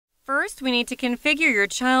First, we need to configure your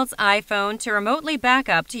child's iPhone to remotely back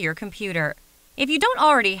up to your computer. If you don't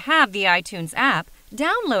already have the iTunes app,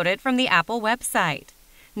 download it from the Apple website.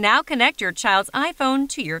 Now connect your child's iPhone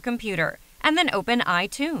to your computer, and then open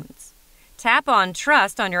iTunes. Tap on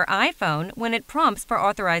Trust on your iPhone when it prompts for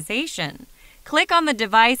authorization. Click on the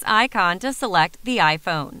device icon to select the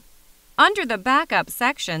iPhone. Under the Backup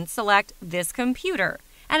section, select This Computer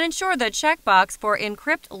and ensure the checkbox for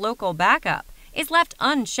Encrypt Local Backup is left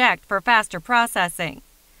unchecked for faster processing.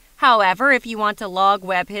 However, if you want to log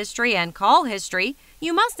web history and call history,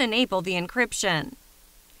 you must enable the encryption.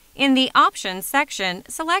 In the Options section,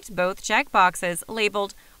 select both checkboxes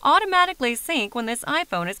labeled Automatically Sync when this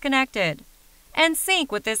iPhone is connected and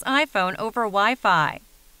Sync with this iPhone over Wi-Fi.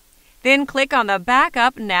 Then click on the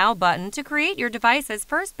Backup Now button to create your device's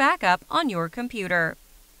first backup on your computer.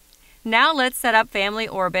 Now let's set up Family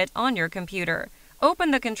Orbit on your computer.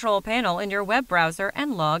 Open the control panel in your web browser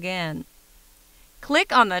and log in.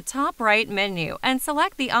 Click on the top right menu and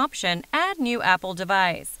select the option Add New Apple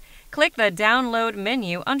Device. Click the Download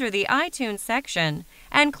menu under the iTunes section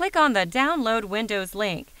and click on the Download Windows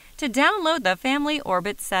link to download the Family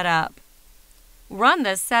Orbit setup. Run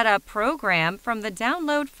the setup program from the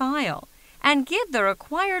download file and give the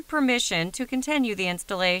required permission to continue the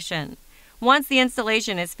installation. Once the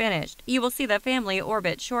installation is finished, you will see the Family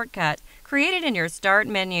Orbit shortcut created in your Start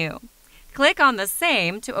menu. Click on the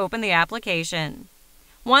same to open the application.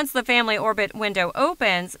 Once the Family Orbit window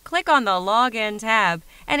opens, click on the Login tab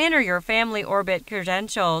and enter your Family Orbit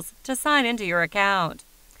credentials to sign into your account.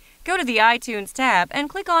 Go to the iTunes tab and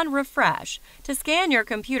click on Refresh to scan your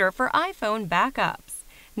computer for iPhone backups.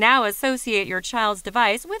 Now associate your child's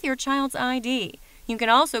device with your child's ID. You can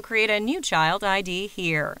also create a new child ID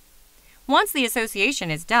here. Once the association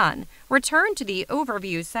is done, return to the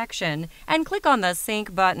Overview section and click on the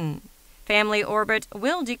Sync button. Family Orbit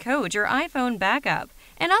will decode your iPhone backup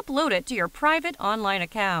and upload it to your private online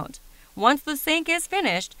account. Once the sync is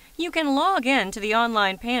finished, you can log in to the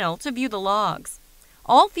online panel to view the logs.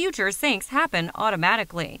 All future syncs happen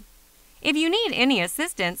automatically. If you need any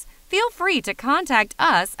assistance, feel free to contact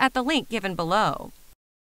us at the link given below.